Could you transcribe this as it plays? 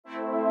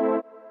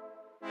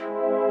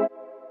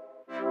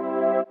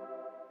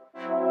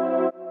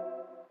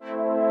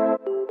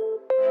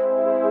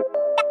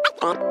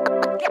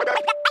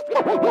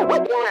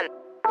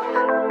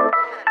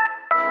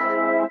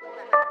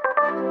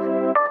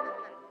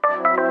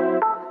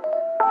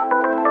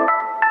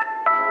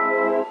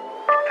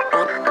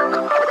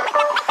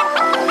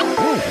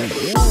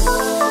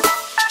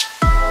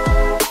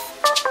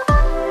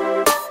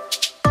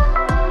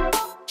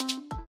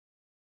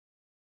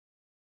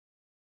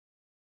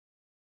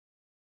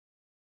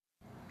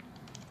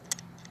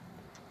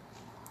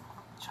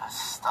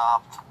Just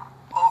stopped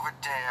over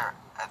there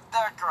at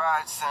that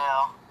garage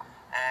sale,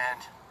 and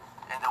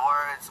in the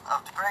words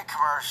of the great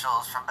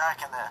commercials from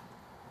back in the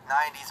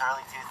 90s,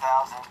 early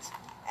 2000s,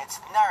 it's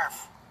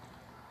Nerf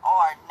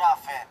or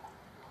nothing.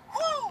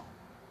 Woo!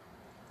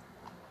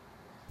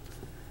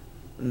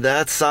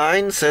 That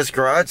sign says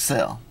garage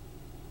sale.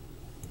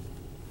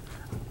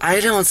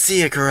 I don't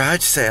see a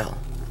garage sale.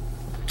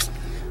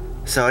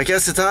 So I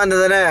guess it's on to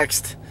the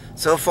next.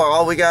 So far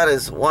all we got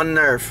is one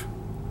Nerf.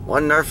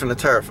 One Nerf and a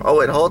turf. Oh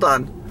wait, hold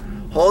on.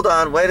 Hold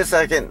on, wait a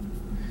second.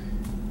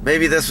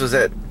 Maybe this was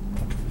it.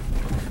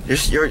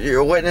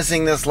 You're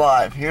witnessing this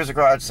live. Here's a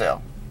garage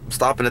sale. I'm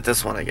stopping at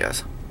this one, I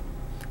guess.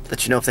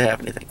 Let you know if they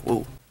have anything.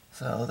 Ooh.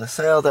 So the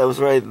sale that was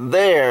right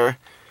there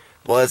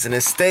was an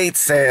estate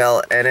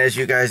sale, and as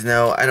you guys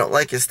know, I don't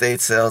like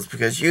estate sales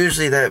because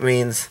usually that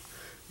means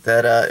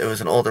that it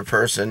was an older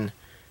person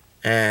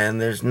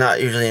and there's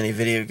not usually any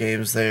video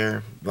games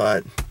there,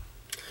 but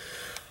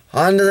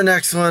on to the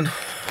next one.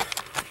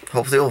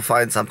 Hopefully we'll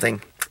find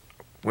something.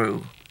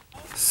 Woo.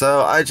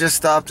 So I just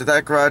stopped at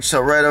that garage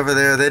sale right over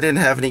there. They didn't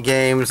have any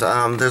games.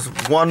 There's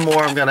one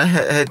more I'm gonna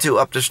head to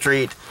up the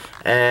street,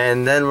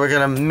 and then we're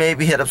gonna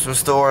maybe hit up some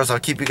stores. I'll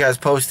keep you guys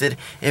posted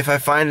if I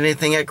find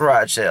anything at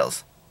garage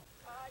sales.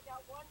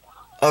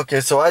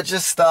 Okay, so I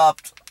just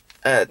stopped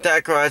at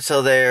that garage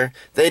sale there.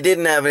 They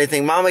didn't have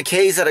anything. Mama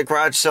Kay's at a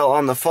garage sale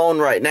on the phone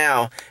right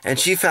now, and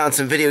she found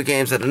some video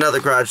games at another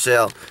garage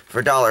sale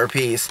for $1 a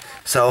piece.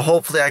 So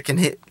hopefully I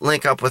can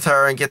link up with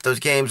her and get those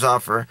games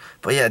off her.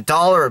 But yeah,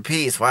 $1 a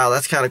piece. Wow,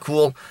 that's kind of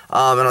cool.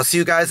 And I'll see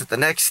you guys at the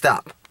next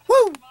stop.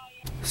 Woo!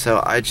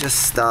 So I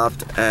just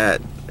stopped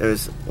at,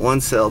 there's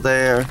one sale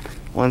there,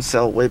 one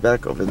sale way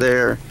back over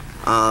there.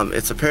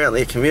 It's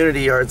apparently a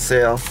community yard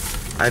sale.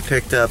 I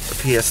picked up a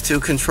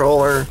PS2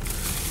 controller.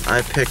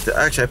 I picked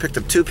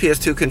up 2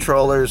 PS2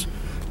 controllers,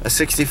 a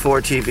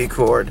 64 TV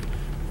cord,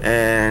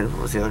 and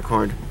what was the other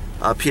cord?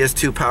 A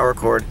PS2 power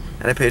cord,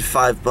 and I paid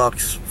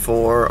 $5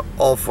 for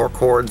all 4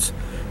 cords,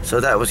 so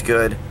that was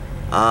good.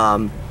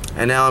 And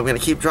now I'm gonna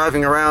keep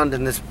driving around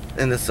in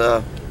this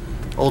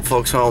old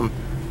folks home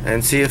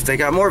and see if they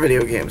got more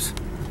video games.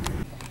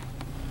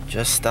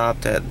 Just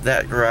stopped at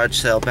that garage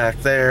sale back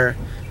there.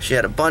 She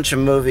had a bunch of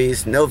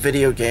movies, no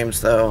video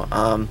games though,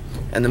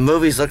 and the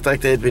movies looked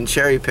like they had been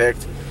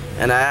cherry-picked.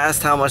 And I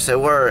asked how much they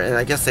were, and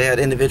I guess they had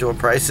individual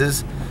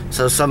prices.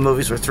 So some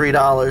movies were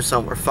 $3,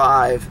 some were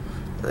 $5.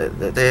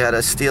 They had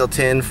a steel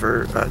tin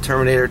for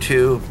Terminator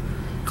 2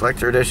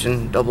 collector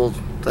edition double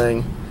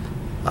thing.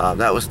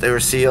 They were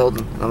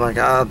sealed. I'm like,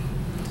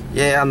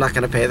 yeah, I'm not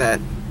gonna pay that.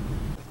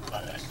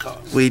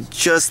 We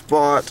just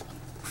bought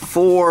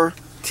 4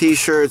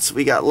 T-shirts.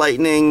 We got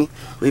Lightning.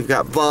 We've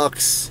got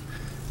Bucks.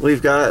 We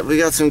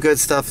got some good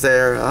stuff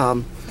there.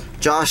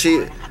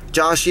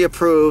 Joshy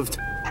approved.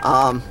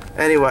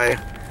 Anyway,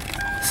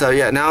 so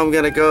yeah, now I'm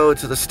gonna go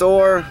to the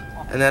store,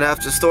 and then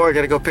after the store I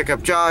gotta go pick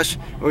up Josh.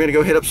 We're gonna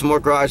go hit up some more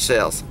garage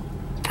sales.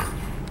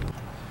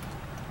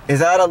 Is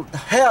that a,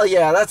 hell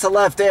yeah, that's a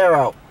left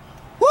arrow.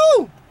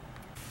 Woo!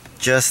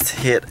 Just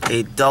hit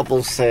a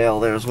double sale.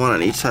 There's one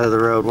on each side of the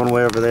road, one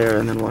way over there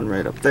and then one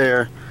right up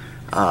there.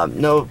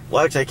 No,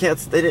 well actually I can't,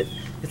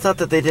 it's not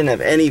that they didn't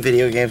have any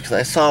video games, because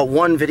I saw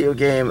one video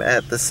game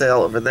at the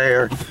sale over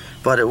there,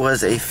 but it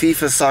was a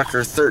FIFA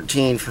Soccer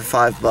 13 for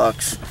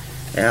 $5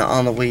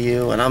 on the Wii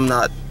U, and I'm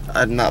not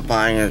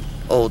buying an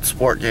old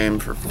sport game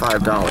for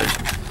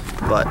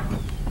 $5. But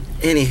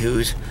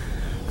anywho's,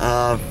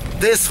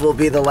 this will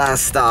be the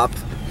last stop,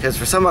 because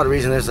for some odd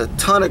reason there's a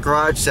ton of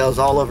garage sales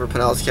all over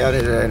Pinellas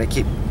County today, and I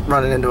keep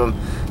running into them.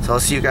 So I'll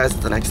see you guys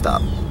at the next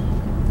stop.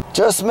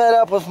 Just met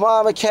up with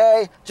Mama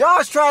Kay.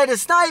 Josh tried to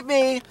snipe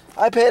me.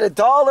 I paid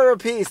 $1 a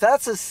piece.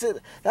 That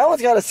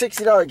one's got a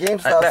 $60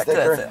 GameStop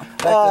sticker.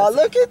 Oh,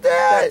 look at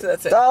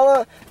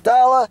that.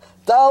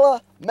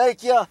 Dollar,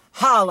 make ya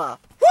holla.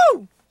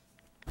 Woo!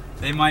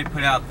 They might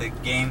put out the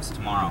games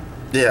tomorrow.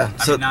 Yeah.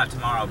 I mean, not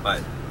tomorrow,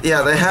 but...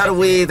 Yeah, they had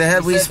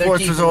Wii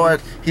Sports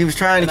Resort. He was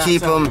trying to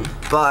keep them,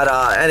 but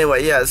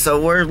anyway, yeah.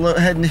 So we're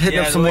hitting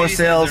up some more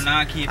sales.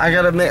 I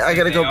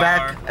gotta go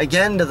back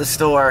again to the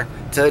store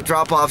to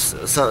drop off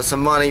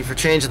some money for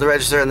change at the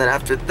register, and then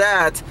after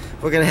that,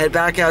 we're gonna head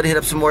back out and hit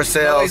up some more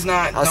sales. No, he's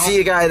not. I'll see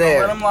you guys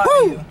there. Don't let him lie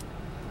to you.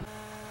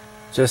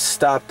 Just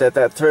stopped at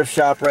that thrift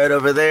shop right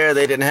over there.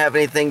 They didn't have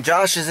anything.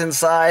 Josh is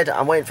inside.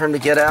 I'm waiting for him to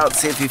get out,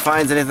 see if he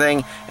finds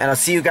anything, and I'll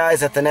see you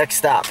guys at the next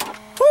stop.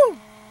 Woo!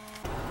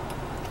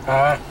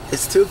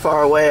 It's too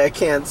far away, I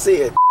can't see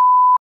it.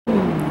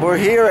 We're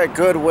here at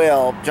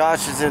Goodwill.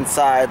 Josh is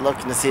inside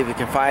looking to see if he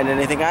can find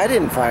anything. I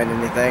didn't find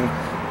anything,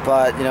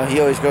 but you know, he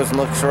always goes and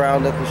looks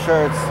around at the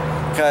shirts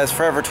because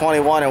Forever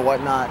 21 and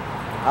whatnot.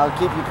 I'll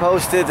keep you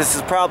posted. This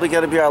is probably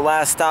going to be our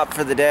last stop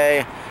for the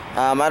day.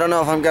 I don't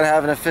know if I'm going to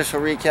have an official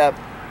recap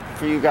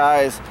for you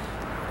guys.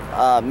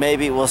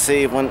 Maybe we'll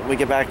see when we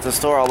get back to the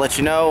store. I'll let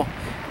you know.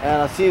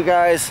 And I'll see you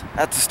guys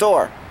at the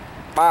store.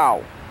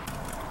 Wow.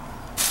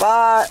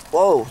 Bye.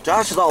 Whoa,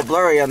 Josh is all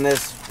blurry on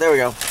this. There we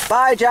go.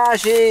 Bye,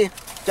 Joshy.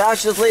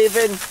 Josh is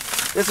leaving.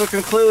 This will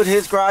conclude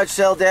his garage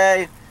sale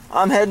day.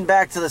 I'm heading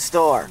back to the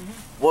store.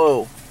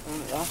 Whoa.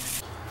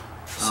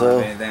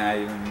 So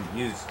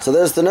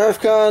there's the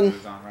Nerf gun.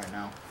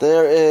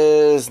 There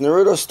is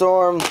Naruto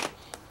Storm.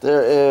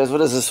 There is,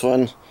 what is this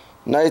one?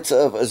 Knights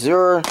of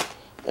Azure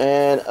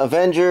and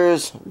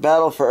Avengers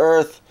Battle for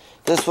Earth.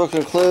 This will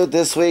conclude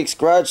this week's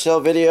garage sale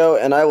video,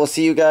 and I will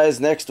see you guys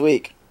next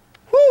week.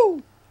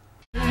 Woo!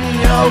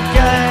 Video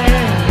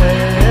game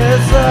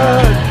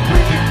wizard.